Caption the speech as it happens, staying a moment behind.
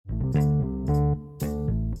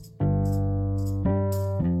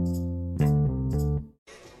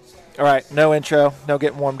All right, no intro, no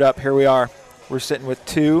getting warmed up. Here we are. We're sitting with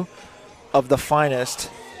two of the finest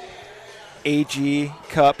AG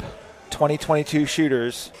Cup 2022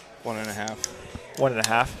 shooters. 1.5.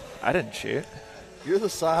 1.5. I didn't shoot. You're the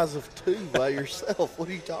size of two by yourself. What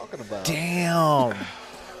are you talking about? Damn.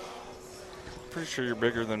 Pretty sure you're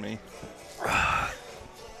bigger than me. I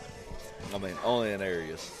mean, only in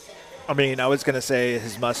areas. I mean, I was going to say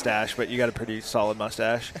his mustache, but you got a pretty solid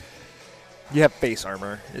mustache. You have face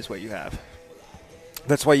armor is what you have.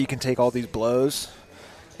 That's why you can take all these blows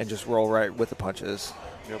and just roll right with the punches.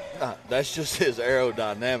 Yep. That's just his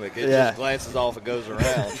aerodynamic. It Yeah. just glances off and goes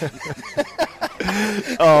around.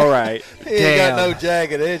 All right. He ain't got no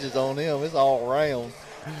jagged edges on him. It's all round.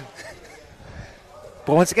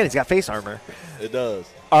 But once again, he's got face armor. It does.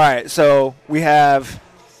 All right, so we have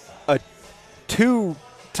a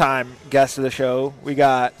two-time guest of the show. We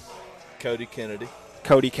got Cody Kennedy.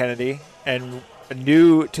 Cody Kennedy, and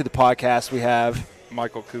new to the podcast, we have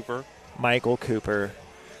Michael Cooper. Michael Cooper.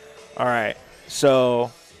 All right,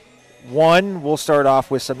 so we'll start off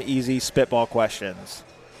with some easy spitball questions.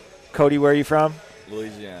 Cody, where are you from?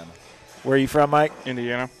 Louisiana. Where are you from, Mike?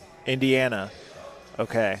 Indiana. Indiana.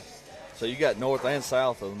 Okay. So you got north and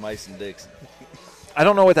south of Mason-Dixon. I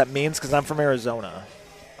don't know what that means because I'm from Arizona.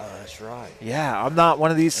 Oh, that's right. Yeah, I'm not one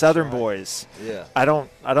of these Southern boys. Yeah. I don't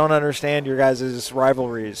understand your guys'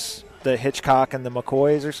 rivalries. The Hitchcock and the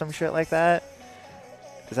McCoys or some shit like that.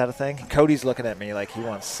 Is that a thing? Cody's looking at me like he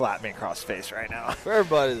wants to slap me across the face right now. For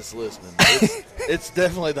everybody that's listening, it's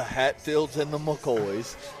definitely the Hatfields and the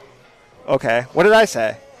McCoys. Okay. What did I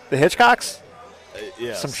say? The Hitchcocks?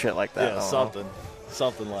 Yeah. Some shit like that. I Yeah, don't know.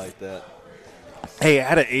 something like that. Hey, I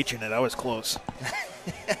had an H in it. I was close.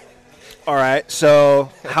 All right. So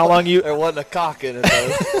how long you There wasn't a cock in it,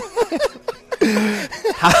 though.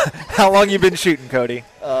 how long you been shooting, Cody?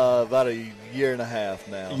 About a year and a half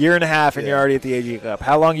now. Year and a half, and Yeah. you're already at the AG Cup.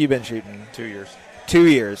 How long you been shooting? 2 years. 2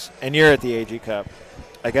 years, and you're at the AG Cup.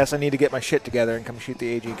 I guess I need to get my shit together and come shoot the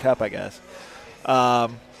AG Cup, I guess.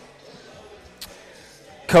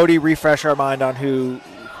 Cody, refresh our mind on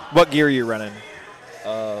what gear you're running.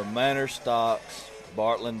 Manor stocks,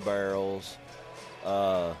 Bartland barrels,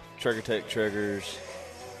 Trigger Tech triggers,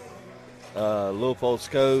 Leupold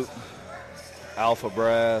scope, Alpha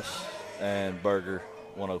brass, and Berger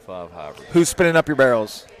 105 hybrid. Who's spinning up your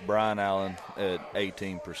barrels? Brian Allen at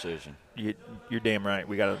 18 precision. You're damn right.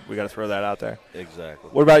 We gotta throw that out there. Exactly.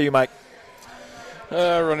 What about you, Mike?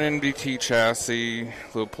 Run NBT chassis,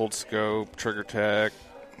 Leupold scope, Trigger Tech,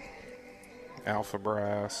 Alpha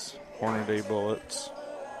brass, Hornady bullets,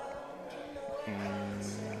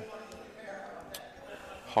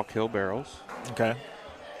 Hawk Hill barrels, Okay.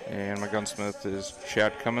 and my gunsmith is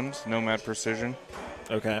Chad Cummins, Nomad Precision.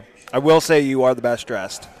 Okay. I will say you are the best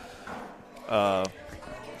dressed.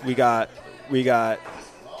 We got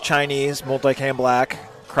Chinese multicam black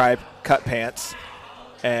cut pants,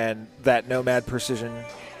 and that Nomad Precision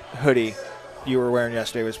hoodie you were wearing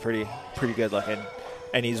yesterday was pretty good looking.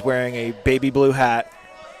 And he's wearing a baby blue hat,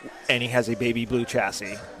 and he has a baby blue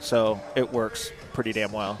chassis, so it works pretty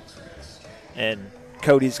damn well. And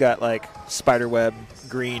Cody's got like spiderweb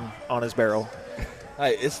green on his barrel.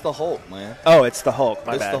 Hey, it's the Hulk, man. Oh, it's the Hulk.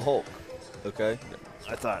 My It's bad. the Hulk. Okay?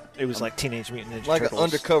 I thought it was like Teenage Mutant Ninja Like an Turtles.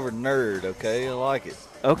 undercover nerd, okay? I like it.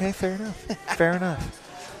 Okay, fair enough. Fair enough.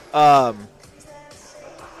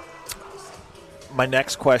 My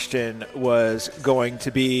next question was going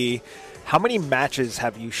to be, how many matches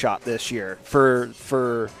have you shot this year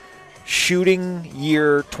for shooting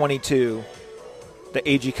year 22, the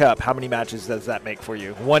AG Cup? How many matches does that make for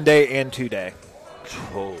you? 1 day and 2 day.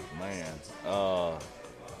 Oh, man.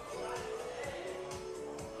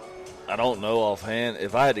 I don't know offhand.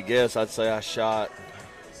 If I had to guess, I'd say I shot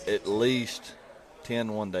at least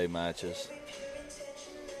 10 one-day matches.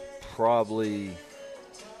 Probably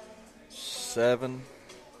 7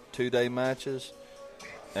 two-day matches.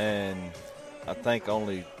 And I think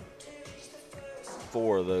only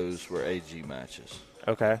 4 of those were AG matches.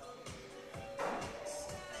 Okay.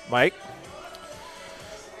 Mike?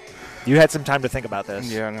 You had some time to think about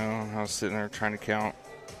this. Yeah, no, I was sitting there trying to count.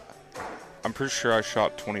 I'm pretty sure I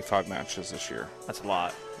shot 25 matches this year. That's a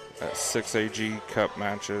lot. 6 AG Cup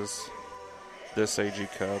matches, this AG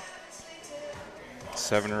Cup,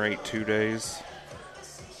 7 or 8 2 days,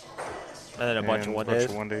 And then a bunch of 1 days.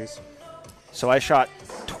 of 1 days. So I shot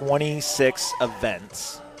 26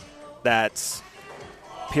 events. That's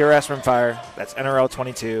PRS Rimfire, that's NRL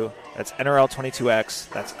 22, that's NRL 22X,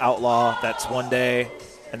 that's Outlaw, that's 1 day,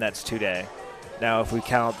 and that's 2 day. Now, if we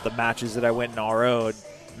count the matches that I went and RO'd,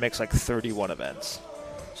 it makes like 31 events.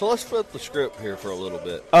 So let's flip the script here for a little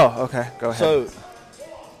bit. Oh, okay. Go ahead. So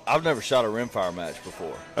I've never shot a rimfire match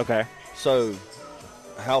before. Okay. So,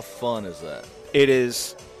 how fun is that? It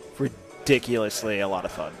is ridiculously a lot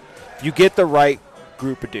of fun. If you get the right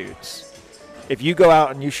group of dudes, if you go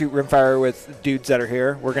out and you shoot rimfire with dudes that are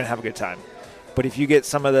here, we're gonna have a good time. But if you get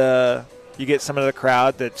some of the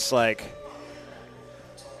crowd that's like,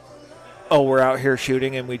 oh, we're out here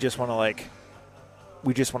shooting and we just want to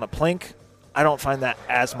plink, I don't find that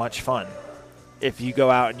as much fun. If you go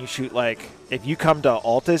out and you shoot, like, if you come to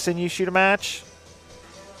Altus and you shoot a match,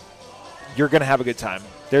 you're gonna have a good time.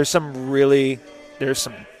 There's some hitters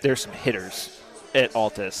at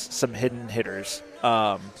Altus, some hidden hitters.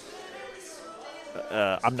 I'm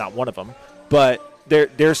not one of them, but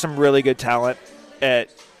there's some really good talent at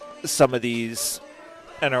some of these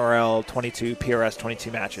NRL 22, PRS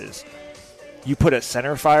 22 matches. You put a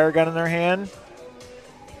center fire gun in their hand,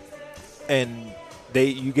 and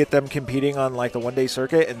you get them competing on like the one-day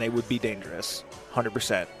circuit, and they would be dangerous,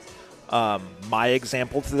 100%. My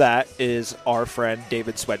example to that is our friend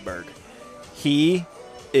David Swedberg. He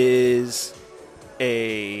is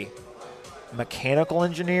a mechanical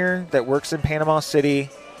engineer that works in Panama City.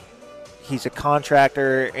 He's a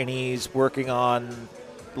contractor, and he's working on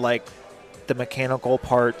like the mechanical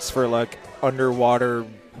parts for like underwater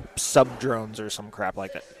sub drones or some crap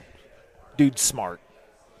like that. Dude's smart,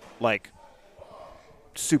 like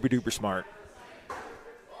super duper smart.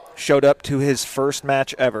 Showed up to his first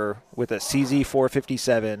match ever with a CZ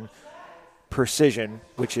 457 Precision,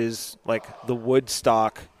 which is like the wood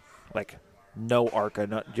stock, like no ARCA,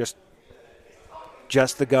 not just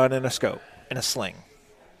the gun and a scope and a sling.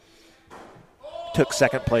 Took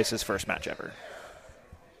second place his first match ever.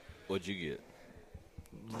 What'd you get?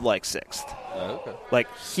 Like sixth. Oh, okay. Like,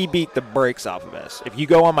 he beat the brakes off of us. If you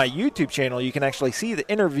go on my YouTube channel, you can actually see the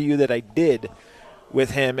interview that I did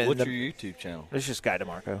with him. What's your YouTube channel? It's just Guy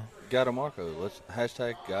DeMarco. Guy DeMarco. Let's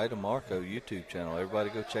hashtag Guy DeMarco YouTube channel. Everybody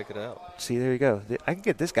go check it out. See, there you go. I can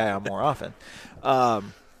get this guy on more often.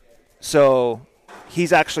 So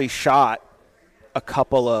he's actually shot a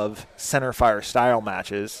couple of centerfire style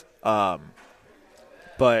matches.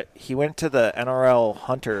 But he went to the NRL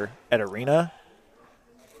Hunter at Arena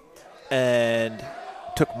and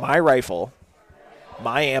took my rifle,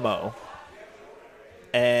 my ammo,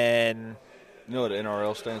 and... You know what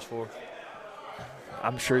NRL stands for?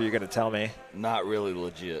 I'm sure you're going to tell me. Not really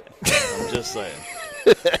legit. I'm just saying.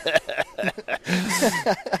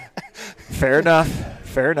 Fair enough.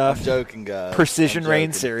 I'm joking, guys. Precision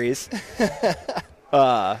Rain Series.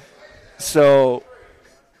 So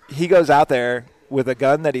he goes out there with a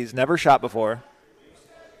gun that he's never shot before,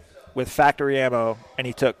 with factory ammo, and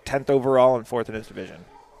he took 10th overall and 4th in his division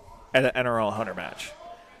at an NRL Hunter match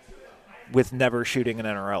with never shooting an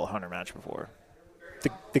NRL Hunter match before.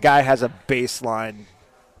 The guy has a baseline,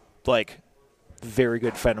 like, very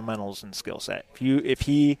good fundamentals and skill set. If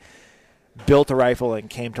he built a rifle and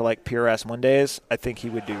came to, like, PRS one days, I think he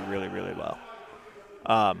would do really, really well.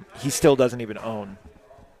 He still doesn't even own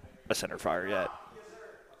a centerfire yet.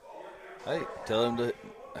 Hey, tell him to,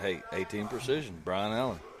 18 Precision, Brian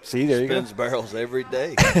Allen. See, there you go. Spins barrels every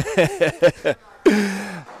day.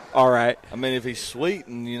 All right. I mean, if he's sweet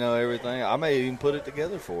and, everything, I may even put it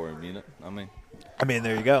together for him, I mean,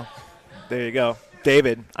 there you go. There you go.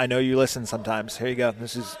 David, I know you listen sometimes. Here you go.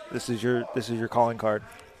 This is your calling card.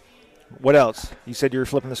 What else? You said you were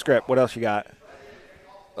flipping the script. What else you got?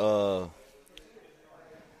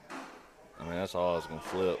 That's all I was going to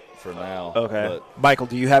flip for now. Okay. But Michael,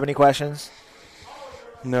 do you have any questions?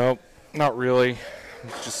 No, not really. I'm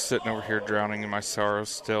just sitting over here drowning in my sorrows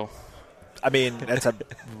still. I mean, that's a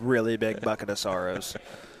really big bucket of sorrows.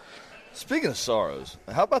 Speaking of sorrows,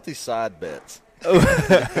 how about these side bets?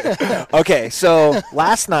 Okay, so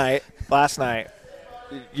last night,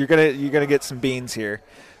 you're gonna get some beans here.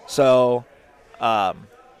 So, our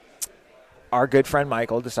good friend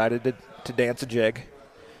Michael decided to dance a jig.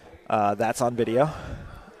 That's on video.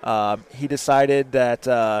 He decided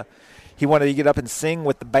that he wanted to get up and sing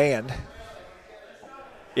with the band.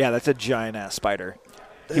 Yeah, that's a giant ass spider.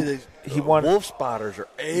 He wanted, wolf spiders are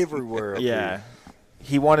everywhere. Yeah,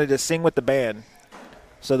 he wanted to sing with the band.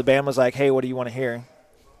 So the band was like, "Hey, what do you want to hear?"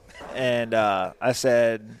 And I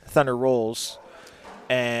said, "Thunder Rolls."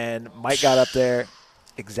 And Mike got up there.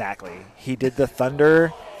 Exactly. He did the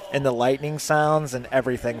thunder and the lightning sounds and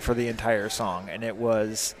everything for the entire song, and it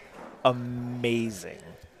was amazing.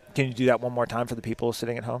 Can you do that one more time for the people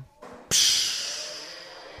sitting at home?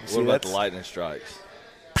 What about the lightning strikes?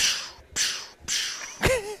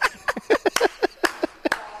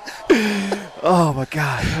 Oh, my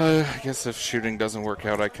God. I guess if shooting doesn't work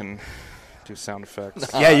out, I can do sound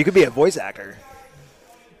effects. Yeah, you could be a voice actor.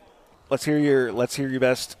 Let's hear your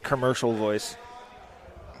best commercial voice.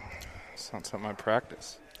 It's not something I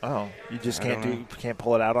practice. Oh, you just I don't can't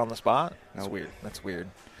pull it out on the spot? That's Nope. weird. That's weird.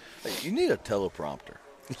 Hey, you need a teleprompter.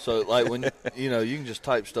 So, like, when, you can just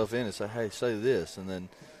type stuff in and say, hey, say this, and then.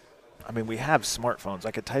 I mean, we have smartphones.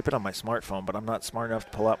 I could type it on my smartphone, but I'm not smart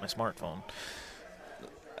enough to pull out my smartphone.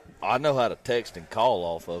 I know how to text and call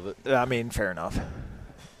off of it. I mean, fair enough.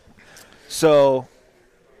 So,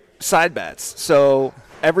 side bets. So,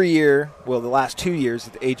 every year, well, the last 2 years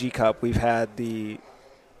at the AG Cup, we've had the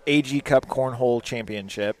AG Cup Cornhole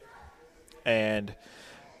Championship, and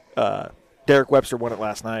Derek Webster won it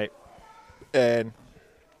last night. And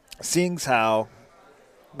seeing how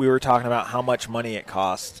we were talking about how much money it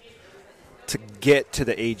costs to get to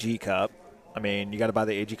the AG Cup, I mean, you got to buy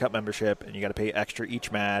the AG Cup membership, and you got to pay extra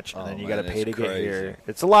each match, and then you got to pay to get here.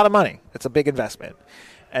 It's a lot of money. It's a big investment.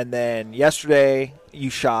 And then yesterday you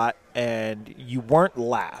shot, and you weren't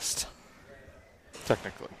last.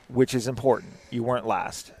 Technically. Which is important. You weren't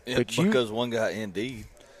last. Yeah, but because one guy, indeed.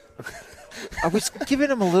 I was giving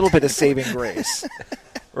him a little bit of saving grace,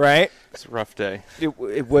 right? It's a rough day.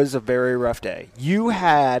 It was a very rough day. You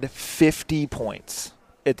had 50 points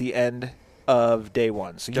at the end of day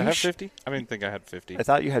one. So Did I have 50? I didn't think I had 50. I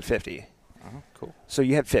thought you had 50. Cool. So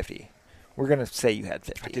you had 50. We're going to say you had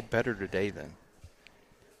 50. I did better today then.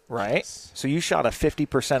 Right? Yes. So you shot a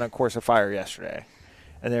 50% on Course of Fire yesterday.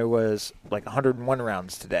 And there was like 101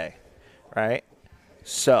 rounds today. Right?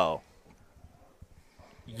 So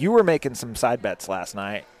you were making some side bets last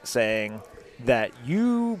night saying that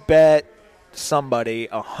you bet somebody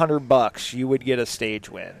 $100 you would get a stage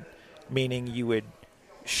win, meaning you would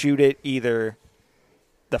shoot it either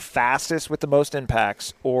the fastest with the most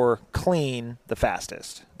impacts or clean the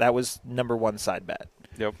fastest. That was number one side bet.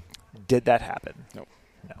 Yep. Did that happen? Nope.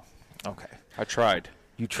 No. Okay. I tried.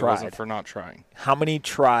 You It tried. wasn't for not trying. How many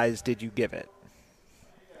tries did you give it?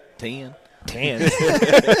 10. 10.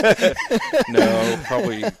 No,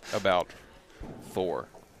 probably about 4.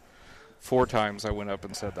 4 times I went up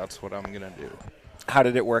and said, that's what I'm going to do. How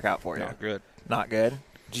did it work out for you? Not good. Not good?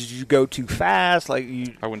 Did you go too fast? Like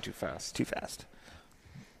you I went too fast. too fast.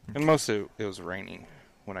 And most of it was raining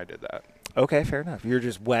when I did that. Okay, fair enough. You're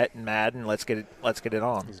just wet and mad, and let's get it It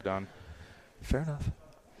on. was done. Fair enough.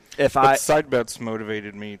 But side bets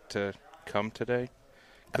motivated me to come today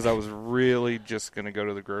because I was really just going to go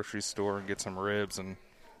to the grocery store and get some ribs and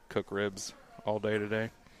cook ribs all day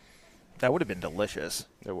today. That would have been delicious.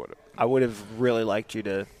 It would have. I would have really liked you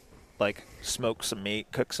to, like, smoke some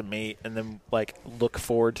meat, cook some meat, and then, like, look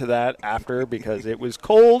forward to that after because it was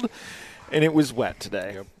cold and it was wet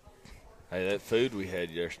today. Yep. Hey, that food we had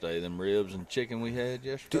yesterday, them ribs and chicken we had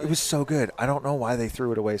yesterday. Dude, it was so good. I don't know why they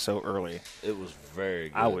threw it away so early. It was very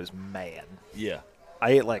good. I was mad. Yeah.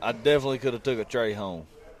 I ate like I definitely could have took a tray home.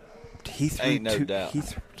 he threw ain't no two. doubt. He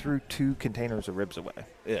threw 2 containers of ribs away.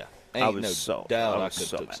 Yeah. I Ain't was no so doubt I I was could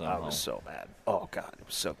so have took mad. some I home. was so mad. Oh god, it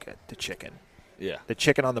was so good. The chicken. Yeah. The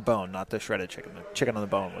chicken on the bone, not the shredded chicken. The chicken on the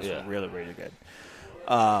bone was Yeah. really, really good.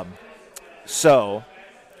 So,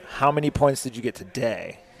 how many points did you get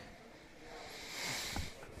today?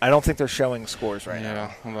 I don't think they're showing scores right now.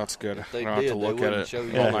 Yeah, well, that's good. they I don't have did, to they look at wouldn't it show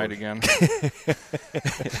you all yours. night again.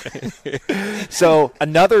 So,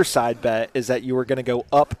 another side bet is that you were going to go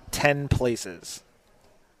up 10 places.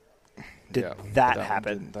 Did Yeah, that one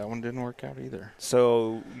happen? that one didn't work out either.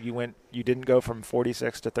 So, you didn't go from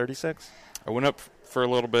 46 to 36? I went up for a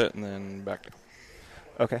little bit and then back down.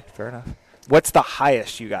 Okay, fair enough. What's the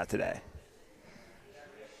highest you got today?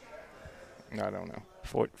 I don't know.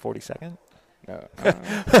 42nd? No,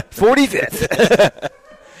 45th.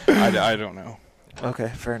 I don't know. Okay,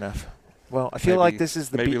 fair enough. Well, I feel like this is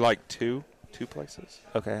the maybe like two places.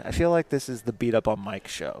 Okay, I feel like this is the beat up on Mike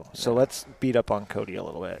show. So let's beat up on Cody a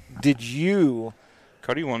little bit. Did you?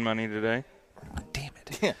 Cody won money today. Damn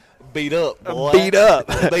it! Beat up, boy. Beat up.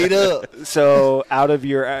 Beat up. So out of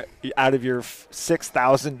your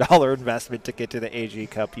 $6,000 investment to get to the AG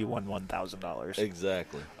Cup, you won $1,000.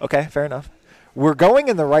 Exactly. Okay, fair enough. We're going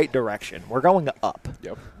in the right direction. We're going up.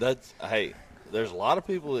 Yep. Hey, there's a lot of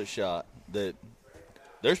people that shot that.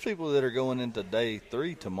 There's people that are going into day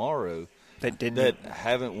 3 tomorrow that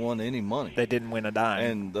haven't won any money. They didn't win a dime.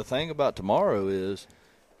 And the thing about tomorrow is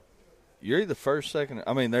you're either first, second.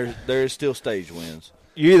 I mean, there is still stage wins.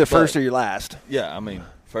 You're either first or you're last. Yeah, I mean,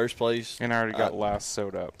 first place. And I already got last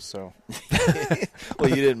sewed up, so. Well,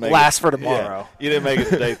 you didn't make Last it. for tomorrow. Yeah, you didn't make it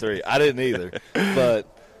to day 3. I didn't either. But,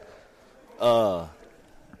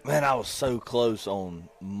 man, I was so close on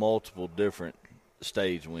multiple different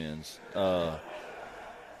stage wins.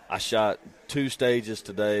 I shot 2 stages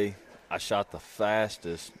today. I shot the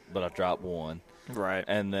fastest, but I dropped 1. Right.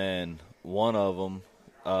 And then one of them,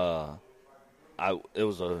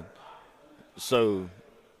 so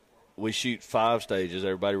we shoot 5 stages.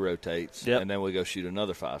 Everybody rotates. Yep. And then we go shoot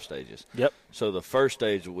another 5 stages. Yep. So the first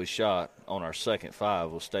stage that we shot on our second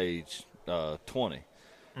 5 was stage 20.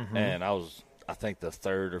 And I was, I think, the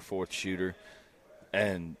 3rd or 4th shooter.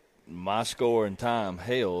 And my score and time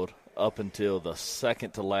held up until the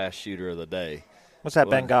second to last shooter of the day. What's that,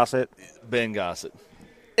 Ben Gossett? Ben Gossett.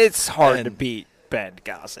 It's hard to beat Ben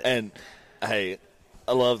Gossett. And, hey,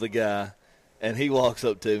 I love the guy. And he walks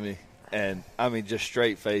up to me. And, I mean, just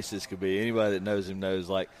straight face as could be. Anybody that knows him knows,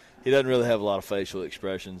 like, he doesn't really have a lot of facial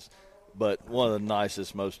expressions. But one of the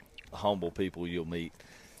nicest, most humble people you'll meet.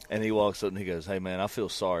 And he walks up and he goes, "Hey, man, I feel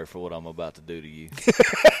sorry for what I'm about to do to you."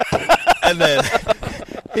 And then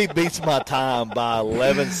he beats my time by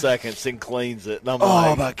 11 seconds and cleans it. And I'm like,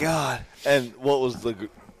 oh, my God. And what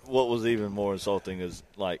was even more insulting is,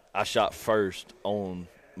 like, I shot first on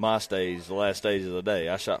my stage, the last stage of the day.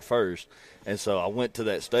 I shot first. And so I went to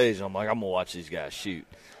that stage, and I'm like, I'm going to watch these guys shoot.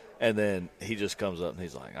 And then he just comes up and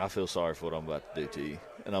he's like, "I feel sorry for what I'm about to do to you."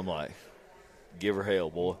 And I'm like, give her hell,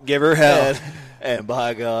 boy. Give her hell. And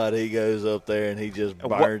by God, he goes up there and he just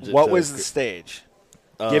burns it. What was the stage?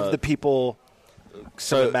 Give the people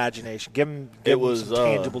some imagination. Give them some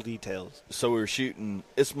tangible details. So we were shooting.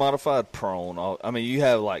 It's modified prone. I mean, you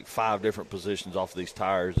have like 5 different positions off these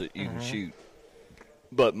tires that you can shoot.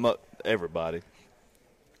 But everybody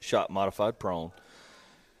shot modified prone.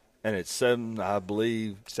 And it's I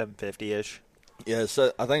believe 750-ish. Yeah, I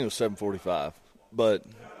think it was 745. But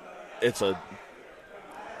it's a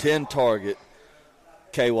 10 target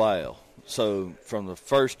KYL. So from the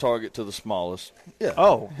first target to the smallest. Yeah.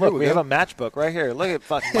 Oh, look, we have a matchbook right here. Look at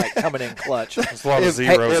fucking Mike coming in clutch. There's a lot of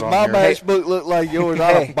zeros if on my here. matchbook looked like yours,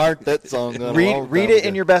 I'd have burnt that song. Read it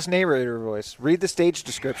in your best narrator voice. Read the stage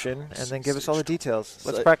description and then give us all the details.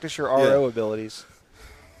 Let's practice your RO abilities.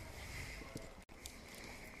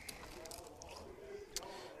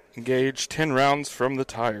 Engage 10 rounds from the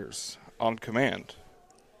tires. On command,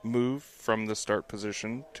 move from the start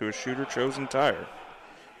position to a shooter-chosen tire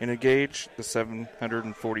and engage the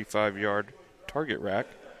 745-yard target rack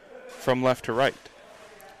from left to right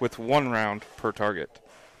with 1 round per target.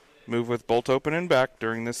 Move with bolt open and back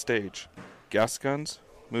during this stage. Gas guns,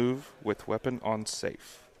 move with weapon on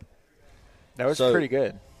safe. That was pretty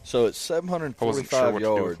good. So it's I wasn't 745 sure what to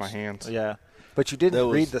do yards. with my hands. Yeah. But you didn't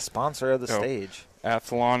read the sponsor of the stage.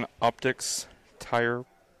 Athlon Optics Tire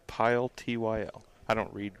Pile TYL. I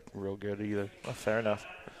don't read real good either. Well, fair enough.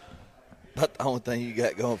 But the only thing you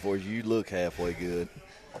got going for you look halfway good.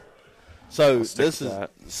 So this is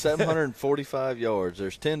 745 yards.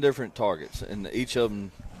 There's 10 different targets, and each of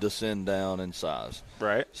them descend down in size.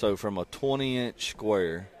 Right. So from a 20-inch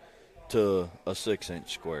square to a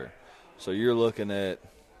 6-inch square. So you're looking at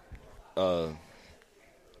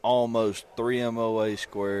almost 3 MOA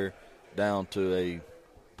square down to a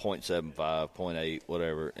 0.75, 0.8,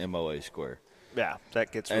 whatever, MOA square. Yeah,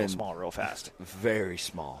 that gets real small real fast. Very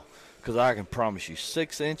small. Because I can promise you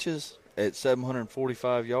 6 inches at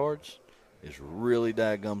 745 yards is really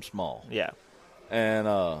daggum small. Yeah. And,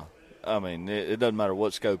 I mean, it doesn't matter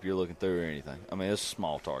what scope you're looking through or anything. I mean, it's a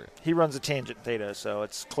small target. He runs a tangent theta, so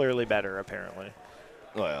it's clearly better, apparently.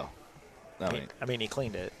 Well, I mean, he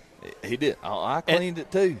cleaned it. He did. I cleaned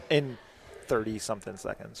it, too. In 30-something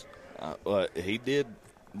seconds. He did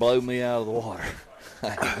blow me out of the water. I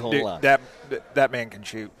ain't gonna lie. That man can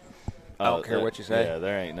shoot. I don't care what you say. Yeah,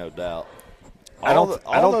 there ain't no doubt.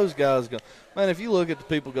 All Those guys go. Man, if you look at the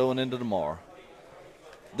people going into tomorrow,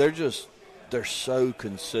 they're so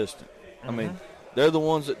consistent. Mm-hmm. I mean, they're the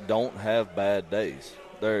ones that don't have bad days.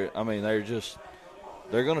 They're going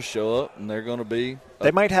to show up and they're going to be.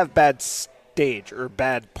 They might have bad stage or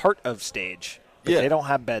bad part of stage, but they don't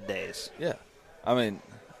have bad days. Yeah. I mean,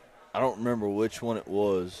 I don't remember which one it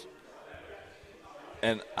was,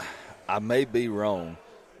 and I may be wrong,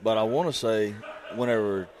 but I want to say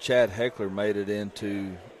whenever Chad Heckler made it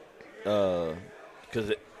into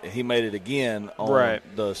because he made it again on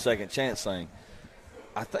the second chance thing,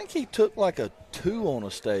 I think he took like a 2 on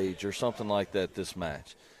a stage or something like that this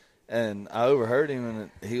match. And I overheard him, and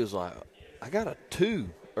he was like, I got a 2.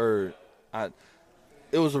 It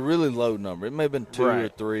was a really low number. It may have been 2 or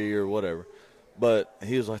 3 or whatever. But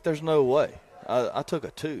he was like, there's no way. I took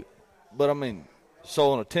a 2. But, I mean,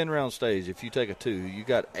 so on a 10-round stage, if you take a 2, you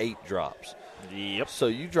got 8 drops. Yep. So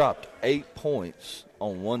you dropped 8 points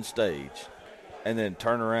on one stage and then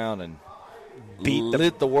turn around and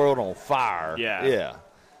lit the world on fire. Yeah.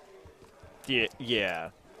 Yeah. Yeah.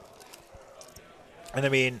 And, I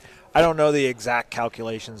mean, I don't know the exact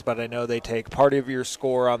calculations, but I know they take part of your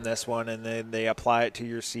score on this one and then they apply it to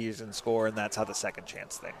your season score, and that's how the second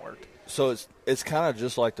chance thing worked. So it's kind of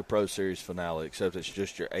just like the Pro Series finale, except it's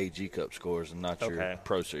just your AG Cup scores and not your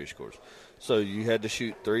Pro Series scores. So you had to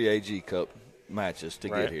shoot 3 AG Cup matches to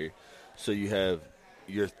get here. So you have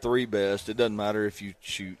your 3 best. It doesn't matter if you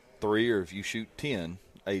shoot 3 or if you shoot 10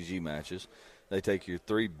 AG matches. They take your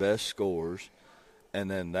 3 best scores, and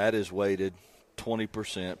then that is weighted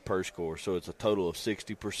 20% per score. So it's a total of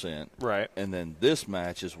 60%. Right. And then this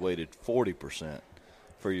match is weighted 40%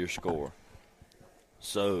 for your score.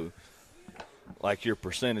 So, like, your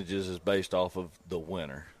percentages is based off of the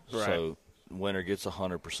winner. Right. So winner gets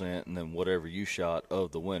 100%, and then whatever you shot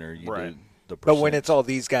of the winner, you do the percent. But when it's all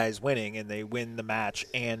these guys winning and they win the match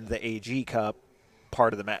and the AG Cup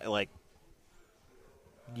part of the match, like,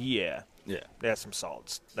 that's some solid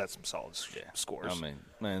scores. I mean,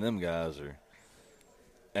 man, them guys are –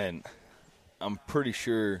 and I'm pretty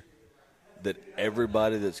sure that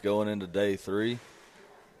everybody that's going into day 3,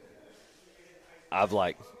 I've,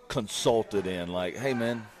 like, consulted in, like, hey,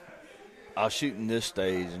 man, I was shooting this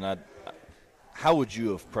stage, and how would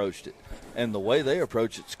you have approached it? And the way they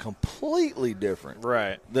approach it's completely different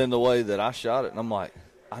than the way that I shot it. And I'm like,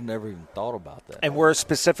 I never even thought about that. And we're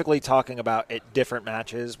specifically talking about at different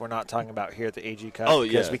matches. We're not talking about here at the AG Cup. Oh,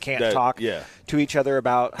 yeah. Because we can't talk to each other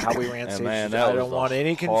about how we ran stages. Man, I don't want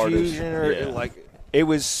any confusion. It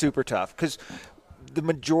was super tough. Because the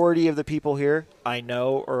majority of the people here I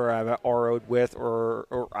know or I've RO'd with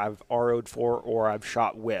or I've RO'd for or I've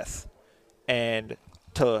shot with. And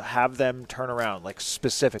to have them turn around, like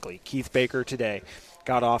specifically Keith Baker today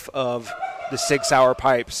got off of the 6-hour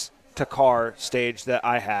pipes to car stage that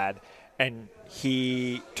I had, and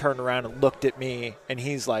he turned around and looked at me, and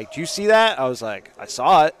he's like, "Do you see that?" I was like, "I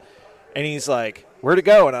saw it." And he's like, "Where'd it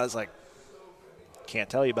go?" And I was like, "Can't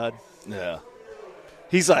tell you, bud." Yeah.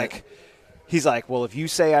 He's like, "Well, if you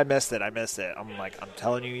say I missed it, I missed it." I'm like, "I'm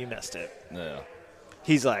telling you, you missed it." Yeah.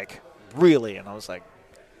 He's like, "Really?" And I was like,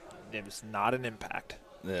 "It was not an impact."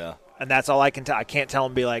 Yeah. And that's all I can tell. I can't tell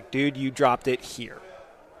him, be like, "Dude, you dropped it here.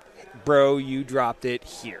 Bro, you dropped it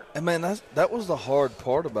here." And, man, that was the hard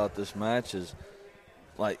part about this match is,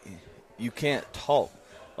 like, you can't talk.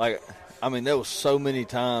 Like, I mean, there was so many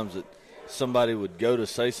times that somebody would go to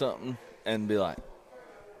say something and be like,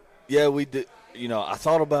 yeah, we did. You know, I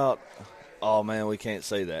thought about, oh, man, we can't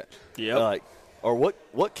say that. Yep. Like, or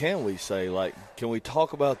what can we say? Like, can we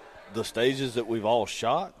talk about the stages that we've all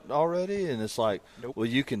shot already? And it's like, nope. Well,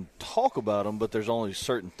 you can talk about them, but there's only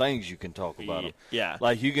certain things you can talk about them. Yeah.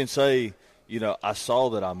 Like, you can say, you know, I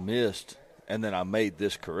saw that I missed, and then I made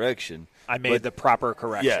this correction. I made the proper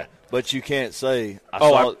correction. Yeah, but you can't say, I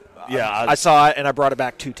saw it, and I brought it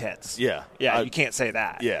back 2/10. Yeah. Yeah, you can't say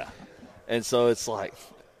that. Yeah. And so it's like,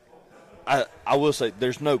 I will say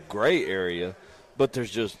there's no gray area, but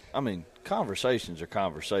there's just, I mean, conversations are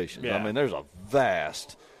conversations. Yeah. I mean, there's a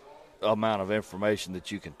vast amount of information that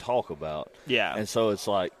you can talk about. Yeah. And so it's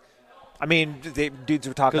like, I mean, dudes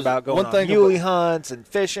were talking about going on thing muley hunts and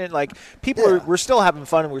fishing. Like, people we're still having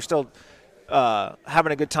fun, and we're still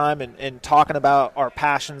having a good time and talking about our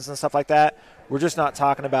passions and stuff like that. We're just not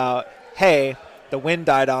talking about, hey, the wind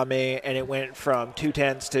died on me and it went from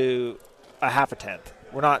 2/10 to a 1/2.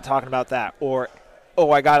 We're not talking about that. Or,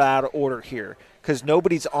 oh, I got out of order here. Because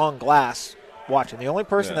nobody's on glass watching. The only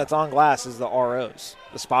person that's on glass is the ROs,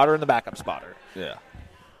 the spotter and the backup spotter. Yeah.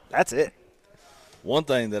 That's it. One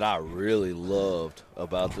thing that I really loved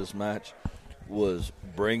about this match was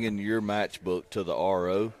bringing your matchbook to the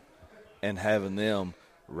RO and having them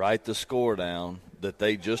write the score down that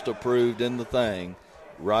they just approved in the thing,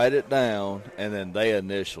 write it down, and then they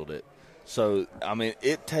initialed it. So, I mean,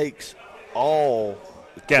 it takes all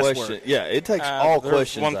questions. Yeah, it takes all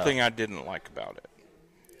questions one out. Thing I didn't like about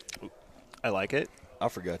it. I like it. I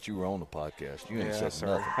forgot you were on the podcast. You ain't said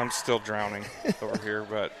sorry. nothing. I'm still drowning over here,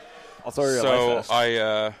 but I'll throw you a so life vest.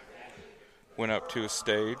 I went up to a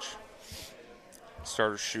stage,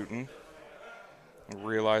 started shooting, and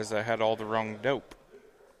realized I had all the wrong dope.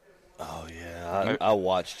 Oh yeah, I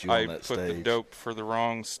watched you on that stage. I put the dope for the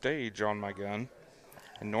wrong stage on my gun,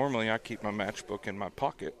 and normally I keep my matchbook in my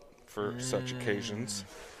pocket for such occasions,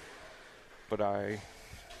 but I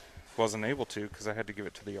wasn't able to because I had to give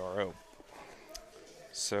it to the RO.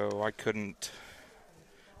 So I couldn't.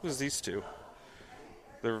 It was these two.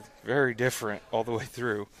 They're very different all the way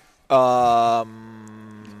through.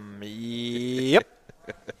 Yep.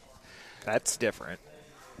 That's different.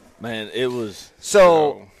 Man, it was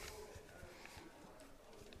so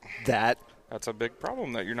that's a big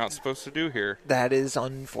problem that you're not supposed to do here. That is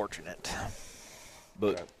unfortunate.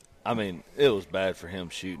 But I mean, it was bad for him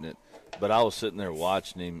shooting it. But I was sitting there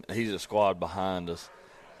watching him. He's a squad behind us.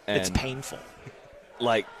 And It's painful.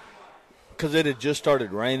 like, because it had just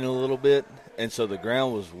started raining a little bit, and so the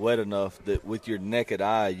ground was wet enough that with your naked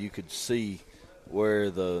eye you could see where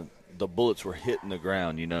the bullets were hitting the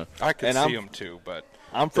ground, you know. I could and see them too, but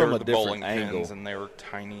I'm they from were a the different bowling angle. pins, and they were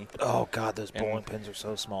tiny. Oh, God, those bowling pins are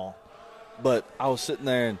so small. But I was sitting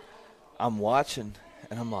there and I'm watching,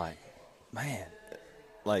 and I'm like, man,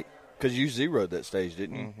 like, because you zeroed that stage,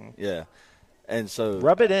 didn't you? Mm-hmm. Yeah. And so.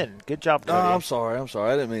 Rub it in. Good job, No, Cody. I'm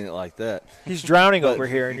sorry. I didn't mean it like that. He's drowning But- over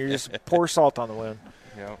here, and you just pour salt on the wound.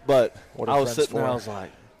 Yeah. But What are I was friends sitting there, for? I was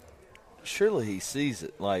like, surely he sees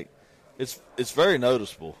it. Like, it's very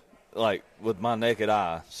noticeable, like, with my naked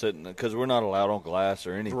eye sitting, because we're not allowed on glass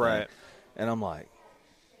or anything. Right. And I'm like,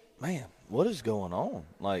 man, what is going on?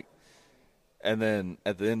 Like, and then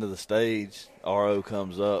at the end of the stage, RO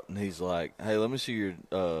comes up, and he's like, hey, let me see your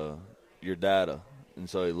data. And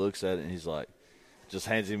so he looks at it, and he's like, just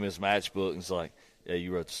hands him his match book, and he's like, yeah,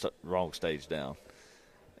 you wrote the wrong stage down.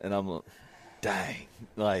 And I'm like, dang,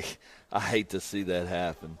 like, I hate to see that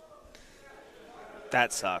happen.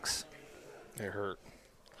 That sucks. It hurt.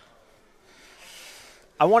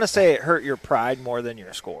 I want to say it hurt your pride more than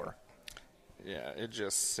your score. Yeah, it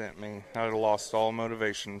just sent me. I lost all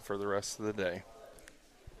motivation for the rest of the day.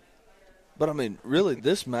 But, I mean, really,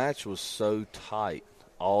 this match was so tight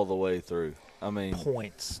all the way through. I mean,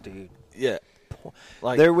 Points, dude. yeah.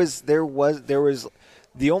 Like, There was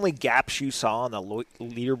the only gaps you saw on the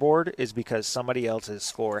leaderboard is because somebody else's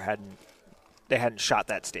score hadn't shot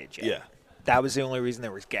that stage yet. yeah, That was the only reason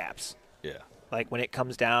there was gaps. yeah. Like when it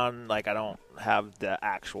comes down, like I don't have the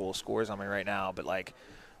actual scores on me right now, but like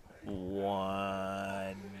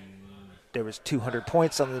there was 200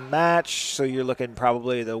 points on the match, so you're looking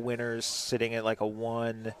probably the winners sitting at like a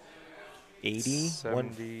 180,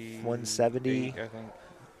 170, I think.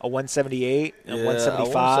 a 178, a Yeah,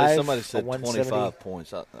 175. I want to say somebody said a 170. 25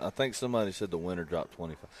 points. I think somebody said the winner dropped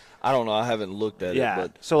 25. I don't know. I haven't looked at Yeah.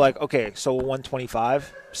 it. So like, okay, so a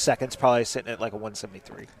 125. Second's probably sitting at like a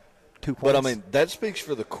 173. 2 points. But, I mean, that speaks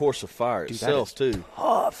for the course of fire Dude, itself, that is too.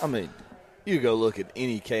 tough. I mean, you go look at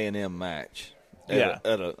any K&M match. Yeah.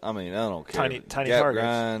 I mean, I don't care. Tiny Gap targets.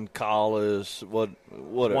 grind, Collis, what?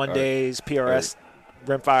 1 days, PRS,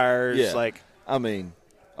 rimfires, Yeah. like. I mean,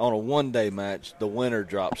 on a 1 day match, the winner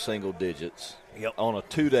drops single digits. Yep. On a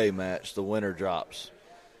 2 day match, the winner drops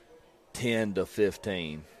 10 to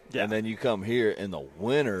 15. Yeah. And then you come here, and the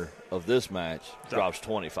winner of this match drops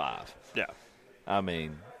 25. Yeah. I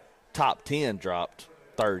mean, top 10 dropped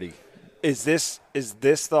 30. Is this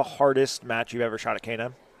the hardest match you've ever shot at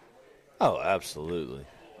K&M? Oh, absolutely.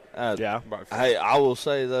 Yeah. Hey, I will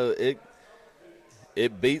say, though,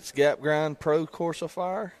 it beats Gap Grind Pro Course of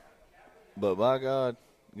Fire, but by God,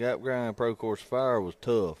 Gap Grind Pro Course of Fire was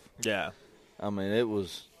tough. Yeah. I mean, it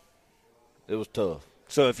was tough.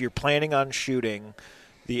 So if you're planning on shooting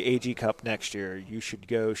the AG Cup next year, you should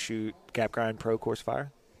go shoot Gap Grind Pro Course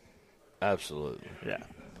Fire? Absolutely. Yeah.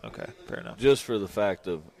 Okay, fair enough. Just for the fact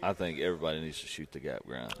of, I think everybody needs to shoot the Gap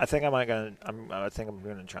Grind. I think I'm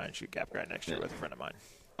gonna try and shoot Gap Grind next year with a friend of mine.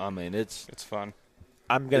 I mean, it's fun.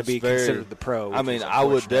 I'm gonna It's be very- considered the pro. I which mean, is I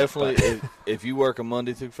would unfortunate, definitely, but- if you work a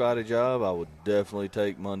Monday through Friday job, I would definitely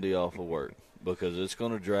take Monday off of work because it's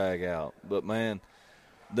going to drag out. But, man,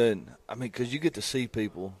 because you get to see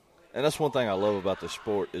people, and that's one thing I love about the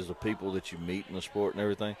sport is the people that you meet in the sport and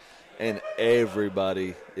everything, and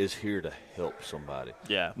everybody is here to help somebody.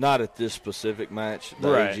 Yeah. Not at this specific match, the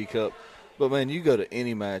Right. AG Cup, but, man, you go to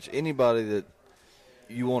any match, anybody that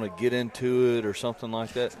you want to get into it or something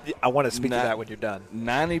like that, I want to speak to Nah. that when you're done.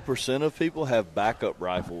 90% of people have backup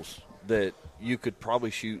rifles that you could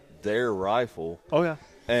probably shoot their rifle Oh yeah.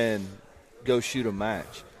 and go shoot a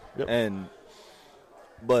match. Yep.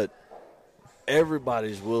 But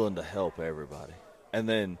everybody's willing to help everybody. And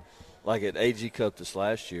then, like at AG Cup this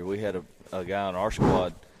last year, we had a guy on our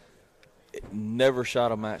squad never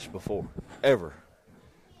shot a match before, ever.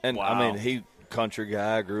 And I Wow. mean, he country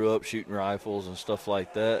guy, grew up shooting rifles and stuff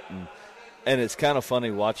like that, and it's kind of funny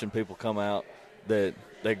watching people come out that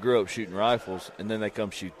they grew up shooting rifles and then they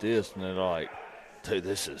come shoot this and they're like, dude,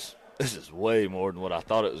 this is way more than what I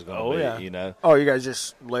thought it was going to be, yeah. you know. Oh, you guys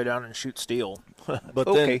just lay down and shoot steel. But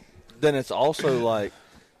okay. then it's also like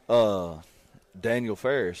Daniel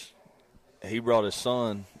Ferris. He brought his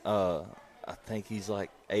son. I think he's like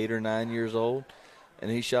 8 or 9 years old, and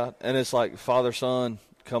he shot. And it's like father-son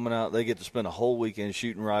coming out. They get to spend a whole weekend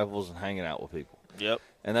shooting rifles and hanging out with people. Yep.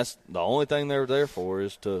 And that's the only thing they're there for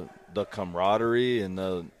is the camaraderie and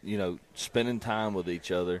the spending time with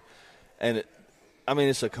each other. And I mean,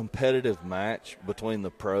 it's a competitive match between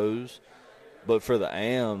the pros, but for the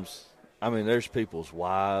AMs, I mean, there's people's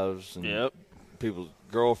wives and people's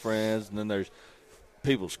girlfriends, and then there's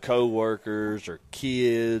people's coworkers or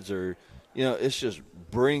kids, or it's just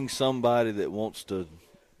bring somebody that wants to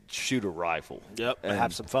shoot a rifle. Yep, and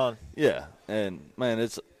have some fun. Yeah, and man,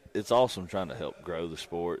 it's awesome trying to help grow the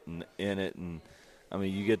sport and in it, and I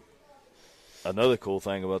mean, you get another cool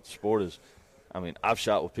thing about the sport is, I mean, I've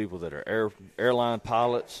shot with people that are airline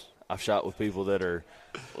pilots. I've shot with people that are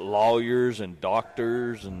lawyers and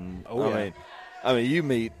doctors, and I mean, you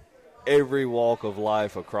meet every walk of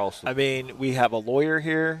life across the. I mean, we have a lawyer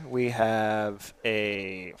here. We have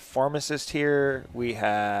a pharmacist here. We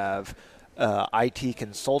have IT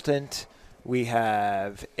consultant. We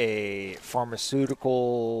have a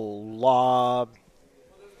pharmaceutical law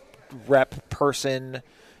rep person,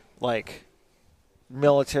 like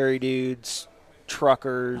military dudes,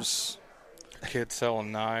 truckers, Kids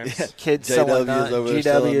selling knives. kids selling JWs over there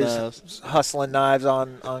selling GWs knives. hustling knives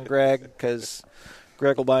on Greg because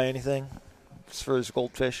Greg will buy anything for his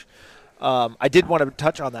goldfish. I did want to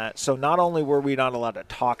touch on that. So not only were we not allowed to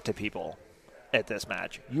talk to people at this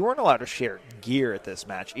match, you weren't allowed to share gear at this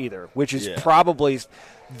match either, which is probably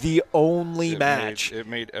the only match. It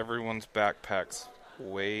made everyone's backpacks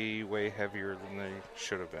way, way heavier than they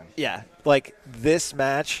should have been. Yeah, like this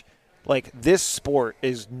match, like this sport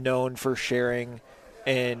is known for sharing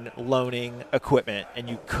and loaning equipment, and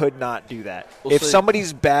you could not do that. Well, if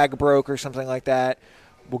somebody's bag broke or something like that,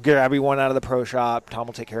 we'll get everyone out of the pro shop. Tom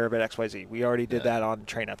will take care of it, XYZ. We already did that on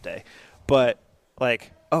train-up day. But,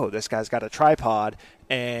 like, oh, this guy's got a tripod,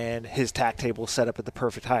 and his tack table set up at the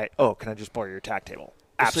perfect height. Oh, can I just borrow your tack table?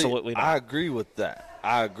 Absolutely not. I agree with that.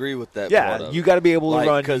 Part Yeah, of you got to be able to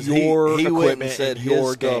run your he went equipment and set and your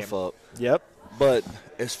his game. stuff up. Yep. But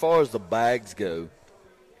as far as the bags go,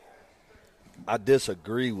 I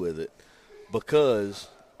disagree with it because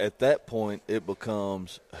at that point it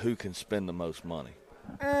becomes who can spend the most money.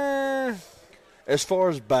 As far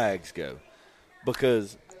as bags go,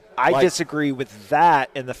 because I disagree with that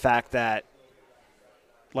in the fact that,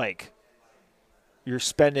 like, you're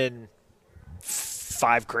spending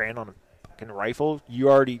 $5,000 on a fucking rifle. You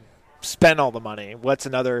already spent all the money. What's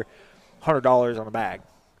another $100 on a bag?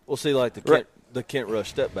 well, see, like the Kent Rush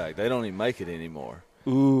step bag, they don't even make it anymore.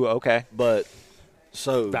 Ooh, okay. But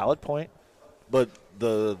so Valid point. But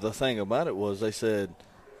the thing about it was they said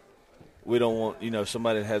we don't want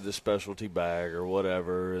somebody to have this specialty bag or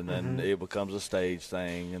whatever, and then it becomes a stage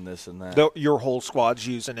thing and this and that. Your whole squad's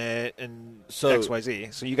using it and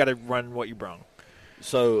XYZ. So you got to run what you brung.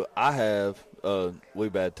 So I have a Wee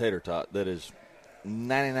Bad Tater Tot that is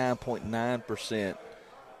 99.9%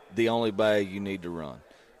 the only bag you need to run.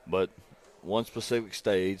 But one specific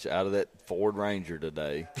stage out of that Ford Ranger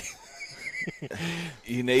today,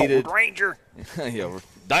 you needed Ford Ranger.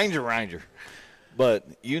 Danger Ranger. But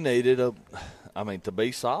you needed to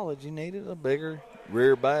be solid, you needed a bigger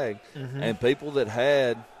rear bag. And people that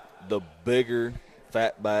had the bigger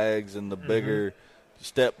fat bags and the bigger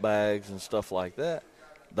step bags and stuff like that,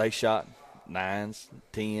 they shot 9s,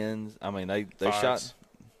 10s. I mean,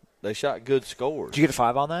 they shot good scores. Did you get a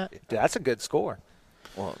 5 on that? Dude, that's a good score.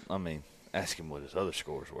 Well, I mean, ask him what his other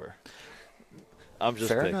scores were. I'm just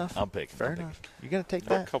Fair picking. enough. I'm picking. Fair I'm picking. enough. You gonna take A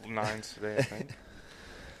that? couple 9s today, I think.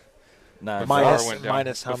 9 Before I Minus, went down,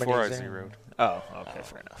 minus how many? before is I there? zeroed. Oh, okay,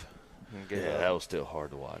 fair enough. And gave Yeah, up. that was still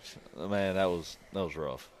hard to watch. Man, that was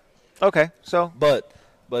rough. Okay, so But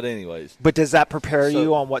anyways, but does that prepare So-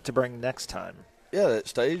 you on what to bring next time? yeah, that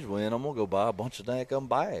stage win, I'm gonna go buy a bunch of daggum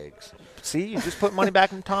bags. See, you just put money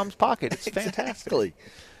back in Tom's pocket. It's fantastic. Exactly.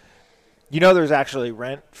 You know, there's actually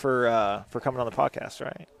rent for coming on the podcast,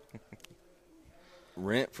 right?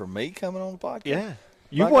 Rent for me coming on the podcast. Yeah.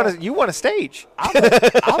 You My want God. to you want a stage? I'll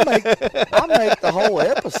make the whole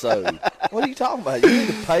episode. What are you talking about? You need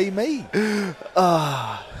to pay me.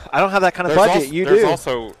 I don't have that kind of There's budget. also, You there's do.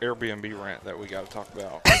 also Airbnb rent that we got to talk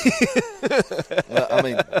about. Well, I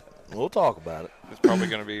mean, we'll talk about it. It's probably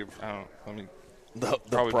going to be, The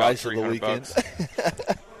probably price about of the $300 weekend.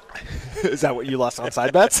 bucks. Is that what you lost on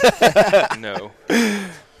side bets? No.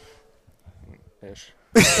 Ish.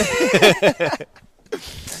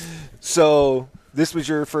 So this was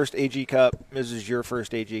your first AG Cup. This is your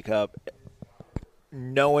first AG Cup.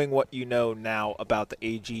 Knowing what you know now about the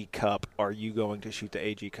AG Cup, are you going to shoot the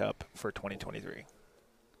AG Cup for 2023?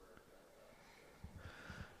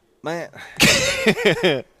 Man,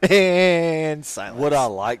 And silence. would I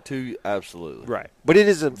like to? Absolutely. Right. But it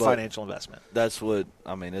is a financial investment. That's what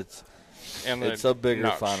I mean. It's And It's I'm a bigger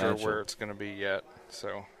not financial- sure where it's going to be yet,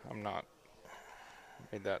 so I'm not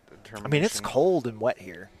made that determination. I mean, it's cold and wet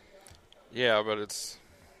here. Yeah, but it's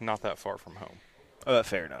not that far from home.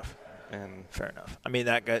 Fair enough. And Fair enough. I mean,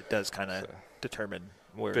 that does kind of determine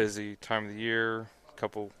where busy time of the year,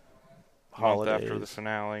 couple holidays month after the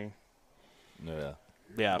finale. Yeah.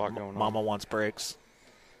 Yeah, lot going on. Mama wants breaks.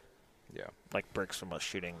 Yeah. Like breaks from us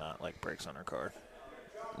shooting, not like breaks on her car.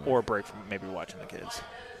 Or a break from maybe watching the kids.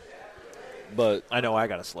 But, I know I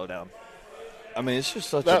got to slow down. I mean, it's just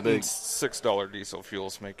such That a big. and $6 diesel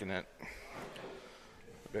fuel's making it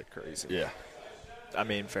a bit crazy. Yeah. I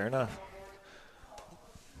mean, fair enough.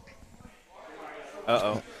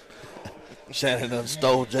 Uh-oh. Shannon done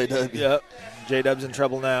stole JW. Yep. J-Dub's in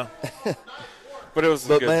trouble now. But it was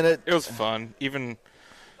But, good. man, it was fun. Even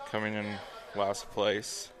coming in last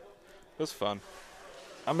place, it was fun.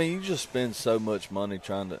 I mean, you just spend so much money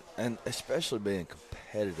trying to, and especially being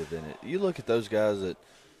competitive in it. You look at those guys that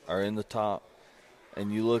are in the top,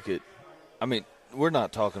 and you look at, I mean, we're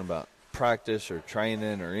not talking about practice or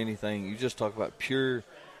training or anything. You just talk about pure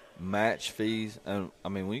match fees. And, I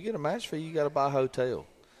mean, when you get a match fee, you got to buy a hotel.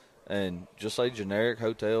 And just say generic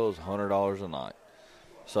hotel is $100 a night.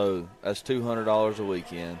 So that's $200 a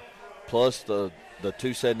weekend, plus the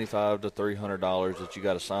 $275 to $300 that you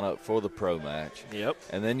got to sign up for the pro match. Yep.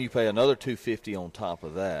 And then you pay another $250 on top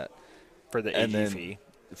of that For the And AG then- fee.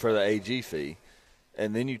 for the AG fee.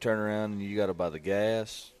 And then you turn around and you got to buy the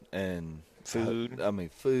gas and Food.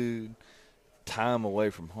 food, time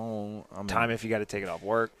away from home. I mean, Time if you got to take it off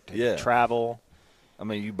work. Yeah. Travel. I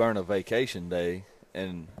mean, you burn a vacation day,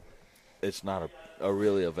 and it's not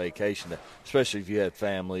really a vacation day, especially if you had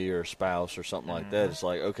family or a spouse or something like that. It's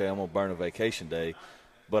like, okay, I'm going to burn a vacation day,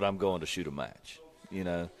 but I'm going to shoot a match, you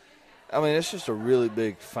know. I mean, it's just a really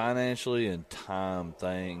big financially and time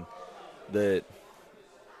thing that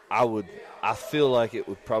I feel like it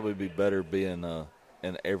would probably be better being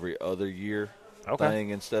an every other year Okay. thing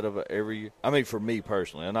instead of a every year. I mean, for me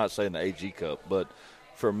personally, I'm not saying the AG Cup, but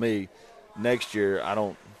for me, next year, I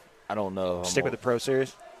don't know. if I'm Stick with gonna- the Pro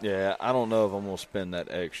Series. Yeah, I don't know if I'm going to spend that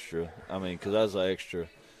extra. I mean, because that's an extra,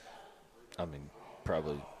 I mean,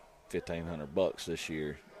 probably $1,500 this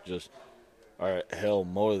year. Just, or hell,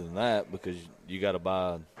 more than that, because you got to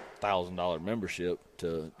buy a $1,000 membership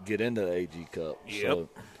to get into the AG Cup. Yep. So,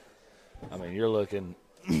 I mean, you're looking,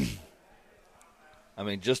 I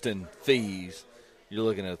mean, just in fees, you're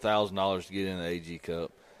looking at $1,000 to get in the AG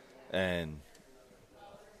Cup. And,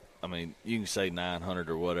 I mean, you can say 900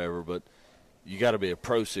 or whatever, but you got to be a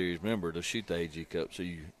Pro Series member to shoot the AG Cup, so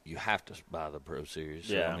you have to buy the Pro Series.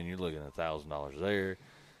 So, Yeah. I mean, you're looking at $1,000 there,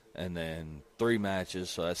 and then 3 matches,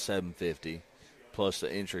 so that's $750, plus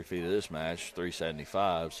the entry fee to this match,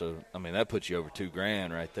 $375. So, I mean, that puts you over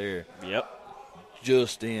 $2,000 right there. Yep.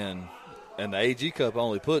 Just in, and the AG Cup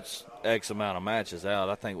only puts X amount of matches out.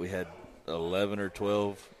 I think we had 11 or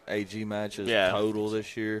 12 AG matches total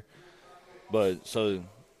this year. But so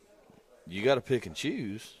you got to pick and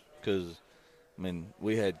choose because, I mean,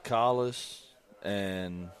 we had Collis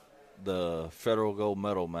and the federal gold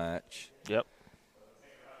medal match. Yep.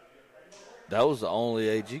 That was the only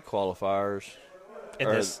AG qualifiers In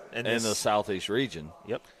the Southeast region.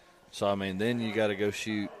 Yep. So, I mean, then you got to go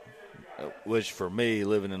shoot, which for me,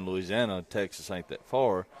 living in Louisiana, Texas ain't that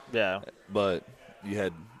far. Yeah. But you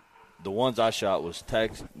had the ones I shot was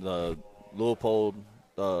the Leopold,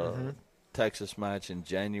 Texas match in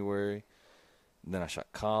January. And then I shot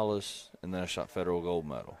Collis, and then I shot federal gold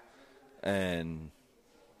medal. And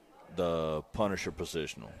the Punisher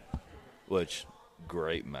positional, which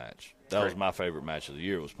great match. That was my favorite match of the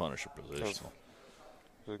year was Punisher positional.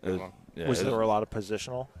 It was a good one. Yeah, Was there a lot of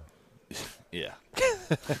positional? Yeah.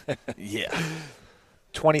 Yeah.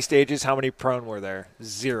 20 stages. How many prone were there?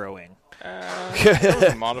 Zeroing. It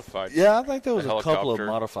was modified. Yeah, I think there was The a couple of helicopter.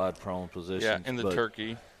 modified prone positions. Yeah, in the but-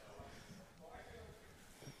 turkey.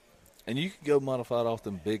 And you could go modified off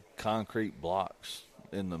them big concrete blocks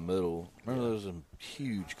in the middle. Remember those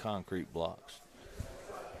huge concrete blocks?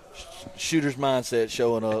 Shooter's mindset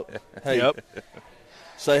showing up. Hey, Yep.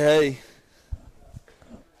 say hey.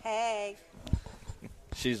 Hey.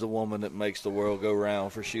 She's the woman that makes the world go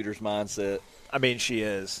round for Shooter's mindset. I mean, she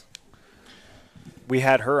is. We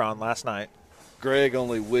had her on last night. Greg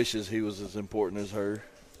only wishes he was as important as her.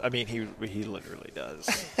 I mean, he literally does.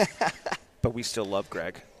 But we still love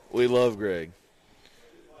Greg. We love Greg.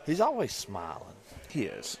 He's always smiling. He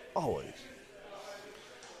is. Always.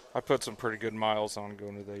 I put some pretty good miles on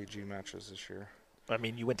going to the AG matches this year. I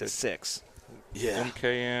mean, you went to 6. Yeah.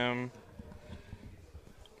 MKM,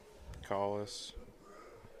 Collis,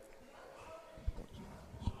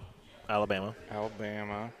 Alabama.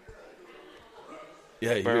 Alabama.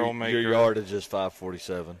 Yeah, Barrel your maker. yardage is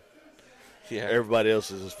 547. Yeah. Everybody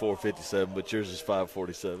else's is 457, but yours is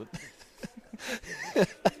 547.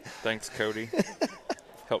 Thanks, Cody.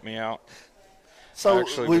 Help me out. So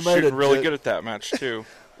Actually, we was made shooting a really joke. good at that match too.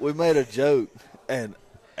 We made a joke, and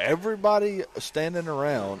everybody standing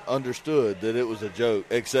around understood that it was a joke,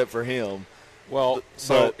 except for him. Well,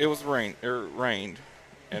 so But- it rained,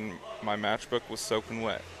 and my matchbook was soaking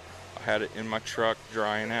wet. I had it in my truck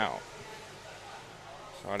drying out.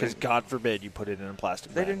 So I Because didn't. God forbid you put it in a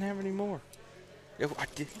plastic They bag. didn't have any more. I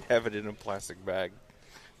did have it in a plastic bag,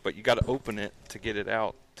 but you got to open it to get it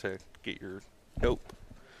out to get your dope.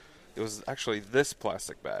 It was actually this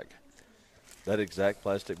plastic bag. That exact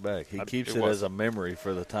plastic bag. He keeps it was. as a memory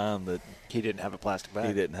for the time that He didn't have a plastic bag.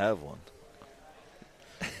 he didn't have one.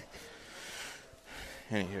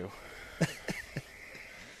 Anywho,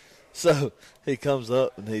 So he comes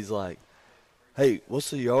up and he's like, "Hey, what's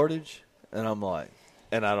the yardage?" And I'm like,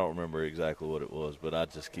 and I don't remember exactly what it was, but I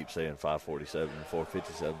just keep saying 547 and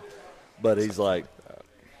 457. But he's like,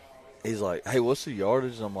 "Hey, what's the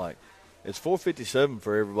yardage?" And I'm like, "It's 457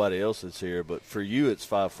 for everybody else that's here, but for you it's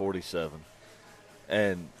 547."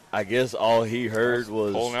 And I guess all he heard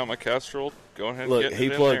was pulling out my casserole, going ahead and look. getting He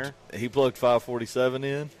it in plugged there. he plugged 547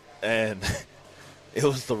 in, and it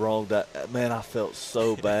was the wrong. Man, I felt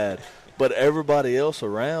so bad. But everybody else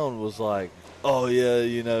around was like, "Oh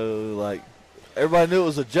yeah, like." Everybody knew it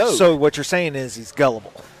was a joke. So what you're saying is he's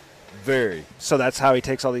gullible. Very, So that's how he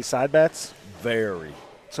takes all these side bets. very.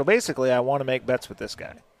 So basically, I want to make bets with this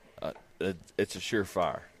guy. It's a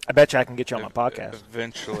surefire. I bet you I can get you on my podcast.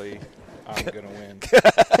 Eventually, I'm going to win.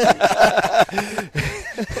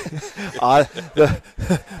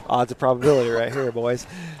 The odds of probability right here, boys.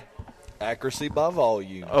 Accuracy by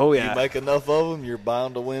volume. Oh, yeah. You make enough of them, you're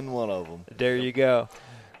bound to win one of them. There you go.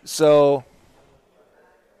 So,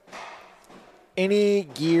 any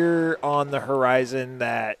gear on the horizon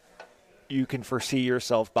that you can foresee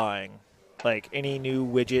yourself buying? Like any new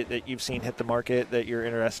widget that you've seen hit the market that you're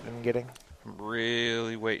interested in getting? I'm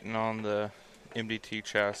really waiting on the MDT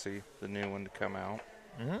chassis, the new one, to come out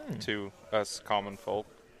to us common folk.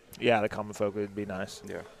 Yeah, the common folk would be nice.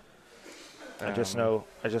 Yeah. I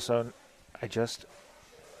just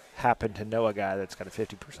happen to know a guy that's got a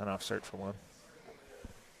 50% off cert for one.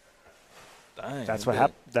 Dang, That's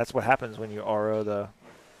good. That's what happens when you RO the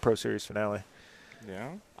Pro Series finale. Yeah.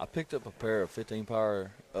 I picked up a pair of 15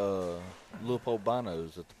 power Leupold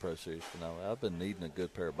binos at the Pro Series finale. I've been needing a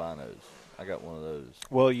good pair of binos. I got one of those.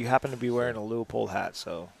 Well, you happen to be wearing a Leupold hat,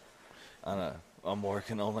 so I know. I'm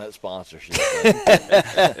working on that sponsorship.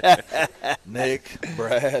 Nick,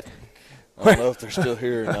 Brad. I don't know if they're still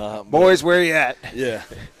here or not. but- boys, where you at? Yeah.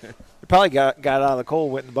 You probably got out of the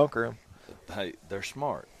cold, went in the bunker room. Hey, they're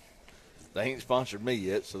smart. They ain't sponsored me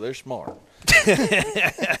yet, so they're smart.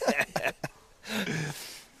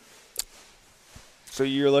 So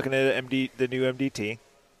you're looking at the new MDT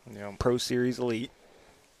Yeah. Pro Series Elite.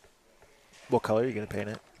 What color are you going to paint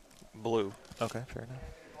it? Blue. Okay, fair enough.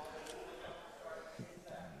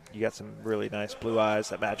 You got some really nice blue eyes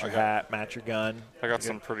that match your hat, match your gun. I got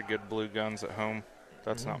some pretty good blue guns at home.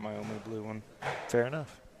 That's not my only blue one. Fair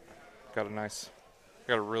enough. Got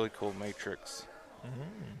a really cool matrix.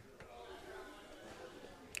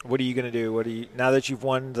 What are you going to do? Now that you've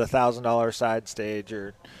won the $1,000 side stage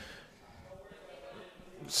or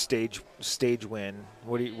stage win?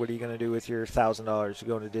 What are you going to do with your $1,000? You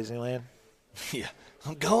going to Disneyland? Yeah.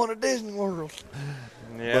 I'm going to Disney World.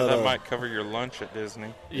 Yeah, But, that might cover your lunch at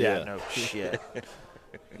Disney. Yeah. No shit.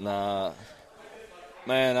 Nah.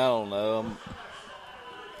 Man, I don't know. I'm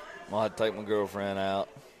going to take my girlfriend out.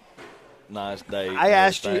 Nice date. I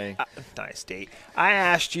asked you. everything. Nice date. I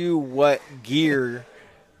asked you what gear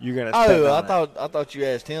you're going to spend. Oh, on it. I thought you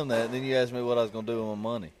asked him that, and then you asked me what I was going to do with my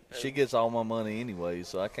money. She gets all my money anyway,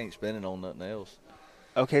 so I can't spend it on nothing else.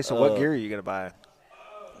 Okay, so what gear are you going to buy?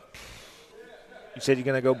 You said you're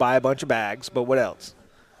going to go buy a bunch of bags, but what else?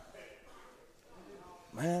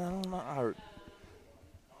 Man, I don't know.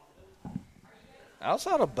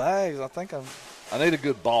 Outside of bags, I think I need a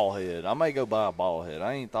good ball head. I may go buy a ball head.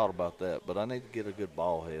 I ain't thought about that, but I need to get a good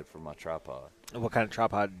ball head for my tripod. What kind of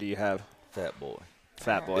tripod do you have? Fat boy.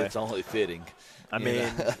 Fat boy. It's only fitting. I you mean,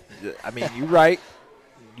 know? you right.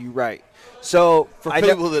 You right. So For I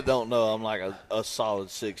people that don't know, I'm like a solid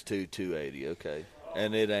 6'2", 280, okay?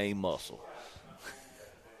 And it ain't muscle.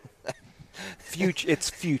 it's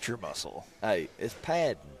future muscle. Hey, it's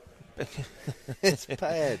padding. It's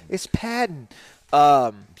padding. It's padding.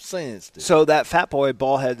 Sensitive. So that Fat Boy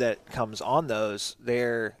ball head that comes on those,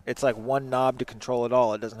 it's like one knob to control it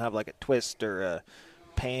all. It doesn't have like a twist or a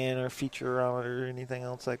pan or feature on it or anything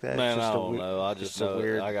else like that? Man, It's I just a don't know. I just know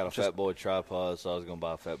weird, I got a just- Fat Boy tripod, so I was going to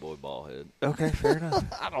buy a Fat Boy ball head. Okay, fair enough.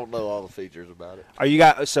 I don't know all the features about it. Are you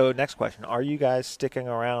guys? So next question: are you guys sticking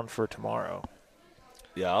around for tomorrow,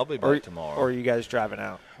 Yeah, I'll be back tomorrow. or are you guys driving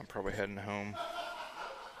out? I'm probably heading home.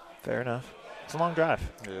 Fair enough. It's a long drive.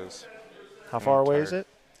 It is. How far I'm away tired. is it?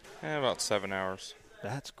 About 7 hours.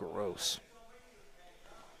 That's gross.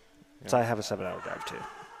 Yeah. So I have a 7-hour drive too.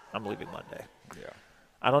 I'm leaving Monday. Yeah.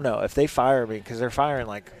 I don't know if they fire me because they're firing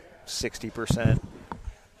like 60%.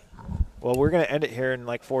 Well, we're gonna end it here in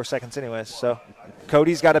like 4 seconds, anyways. So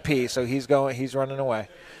Cody's got to pee, so he's running away.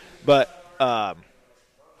 But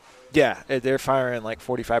yeah, they're firing like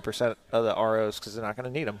 45% of the ROs because they're not going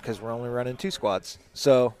to need them because we're only running 2 squads.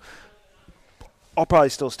 So I'll probably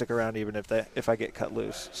still stick around even if I get cut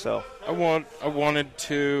loose. So I need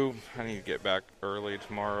to get back early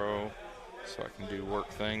tomorrow so I can do work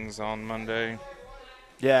things on Monday.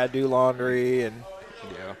 yeah, do laundry and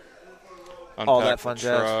Yeah. All Unpack that fun the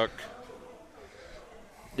jazz. truck.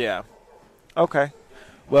 yeah. Okay.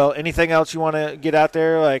 Well, anything else you want to get out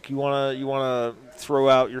there? Like you want to throw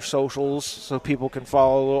out your socials so people can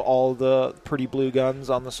follow all the Pretty Blue Guns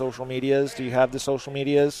on the social medias. Do you have the social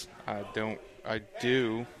medias? I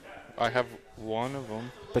do. I have one of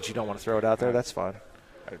them. But you don't want to throw it out there? That's fine.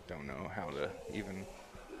 I don't know how to even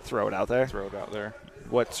Throw it out there. throw it out there.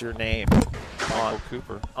 What's your name? Michael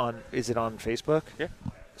Cooper. Is it on Facebook? Yeah.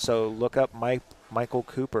 So look up Michael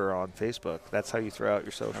Cooper on Facebook. That's how you throw out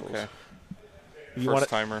your socials. Okay. You First want to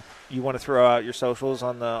timer. throw out your socials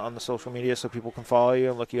on the social media so people can follow you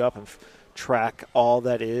and look you up and track all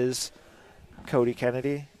that is Cody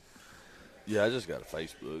Kennedy. Yeah, I just got a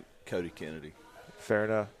Facebook, Cody Kennedy. Fair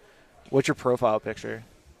enough. What's your profile picture?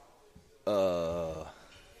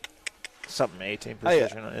 Something 18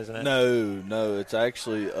 precision, isn't it? No, it's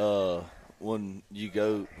actually when you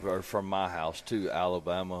go from my house to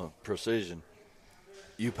Alabama Precision,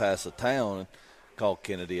 you pass a town called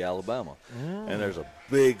Kennedy, Alabama, and there's a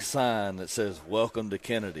big sign that says "Welcome to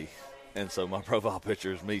Kennedy," and so my profile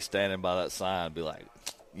picture is me standing by that sign, be like,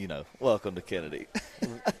 "Welcome to Kennedy."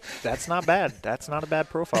 That's not bad. That's not a bad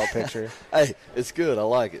profile picture. Hey, it's good. I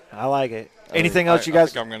like it. I like it. Anything else you I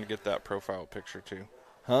guys think I'm going to get that profile picture too.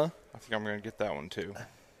 Huh? I think I'm going to get that one too.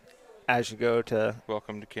 as you go to?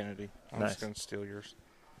 Welcome to Kennedy. I'm Nice. just going to steal yours.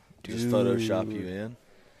 Just Photoshop you in.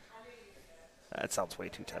 That sounds way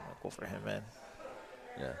too technical for him, man.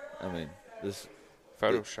 Yeah, I mean this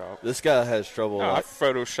Photoshop. this guy has trouble. No, I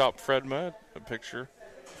photoshopped Fred Mudd a picture.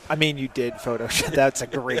 I mean, you did Photoshop. That's a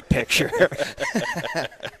great picture.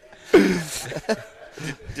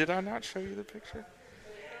 Did I not show you the picture?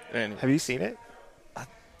 Anyway. Have you seen it?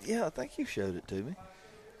 Yeah, I think you showed it to me.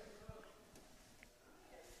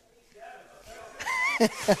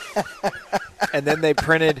 And then they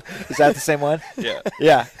printed. Is that the same one? Yeah.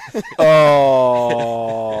 Yeah.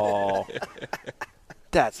 Oh,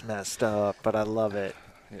 that's messed up, but I love it.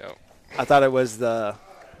 Yeah. I thought it was the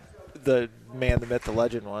man, the myth, the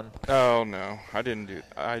legend one. Oh no, I didn't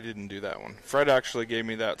do that one. Fred actually gave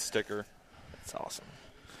me that sticker. That's awesome.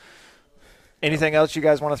 Anything else you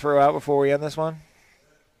guys want to throw out before we end this one?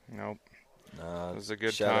 Nope. It was a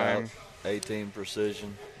good Shout time. out 18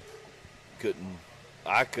 Precision.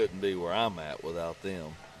 I couldn't be where I'm at without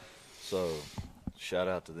them. So, shout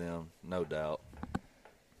out to them, no doubt.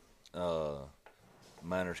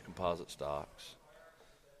 Manners Composite Stocks.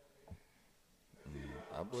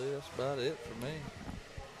 I believe that's about it for me.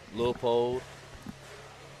 Leupold.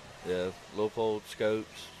 Yeah, Leupold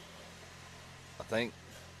scopes. I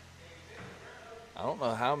don't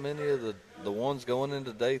know how many of the ones going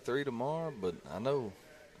into day 3 tomorrow, but I know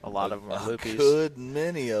A lot of them are a loopies. good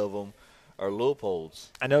many of them are Leupolds.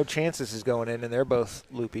 I know Chances is going in, and they're both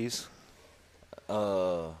loopies.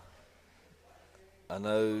 I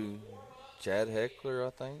know Chad Heckler, I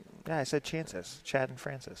think. Yeah, I said Chances. Chad and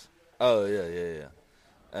Francis. Oh, yeah.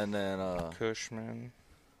 And then Cushman.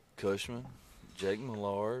 Cushman, Jake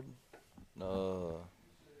Millard.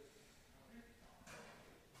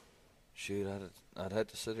 Shoot, I'd have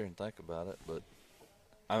to sit here and think about it, but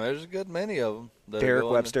I mean, there's a good many of them. Derek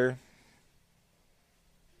Webster.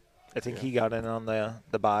 I think Yeah. he got in on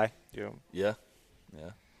the buy. Yeah. Yeah.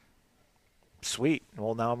 Sweet.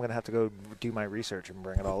 Well, now I'm going to have to go do my research and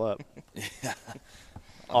bring it all up. Yeah.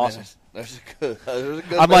 Awesome. There's a good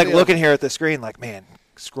I'm like many of looking here at the screen like, man,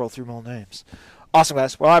 scroll through more names. Awesome,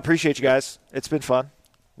 guys. Well, I appreciate you guys. It's been fun.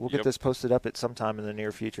 We'll get Yep. this posted up at some time in the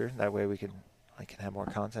near future. That way I can have more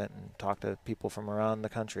content and talk to people from around the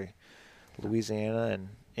country, Louisiana and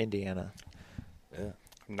Indiana. them.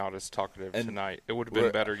 not as talkative And tonight. It would have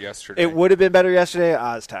been better yesterday. It would have been better yesterday.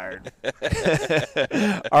 I was tired.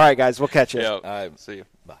 All right, guys. We'll catch you. Yeah. All right. See you.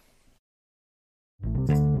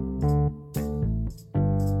 Bye.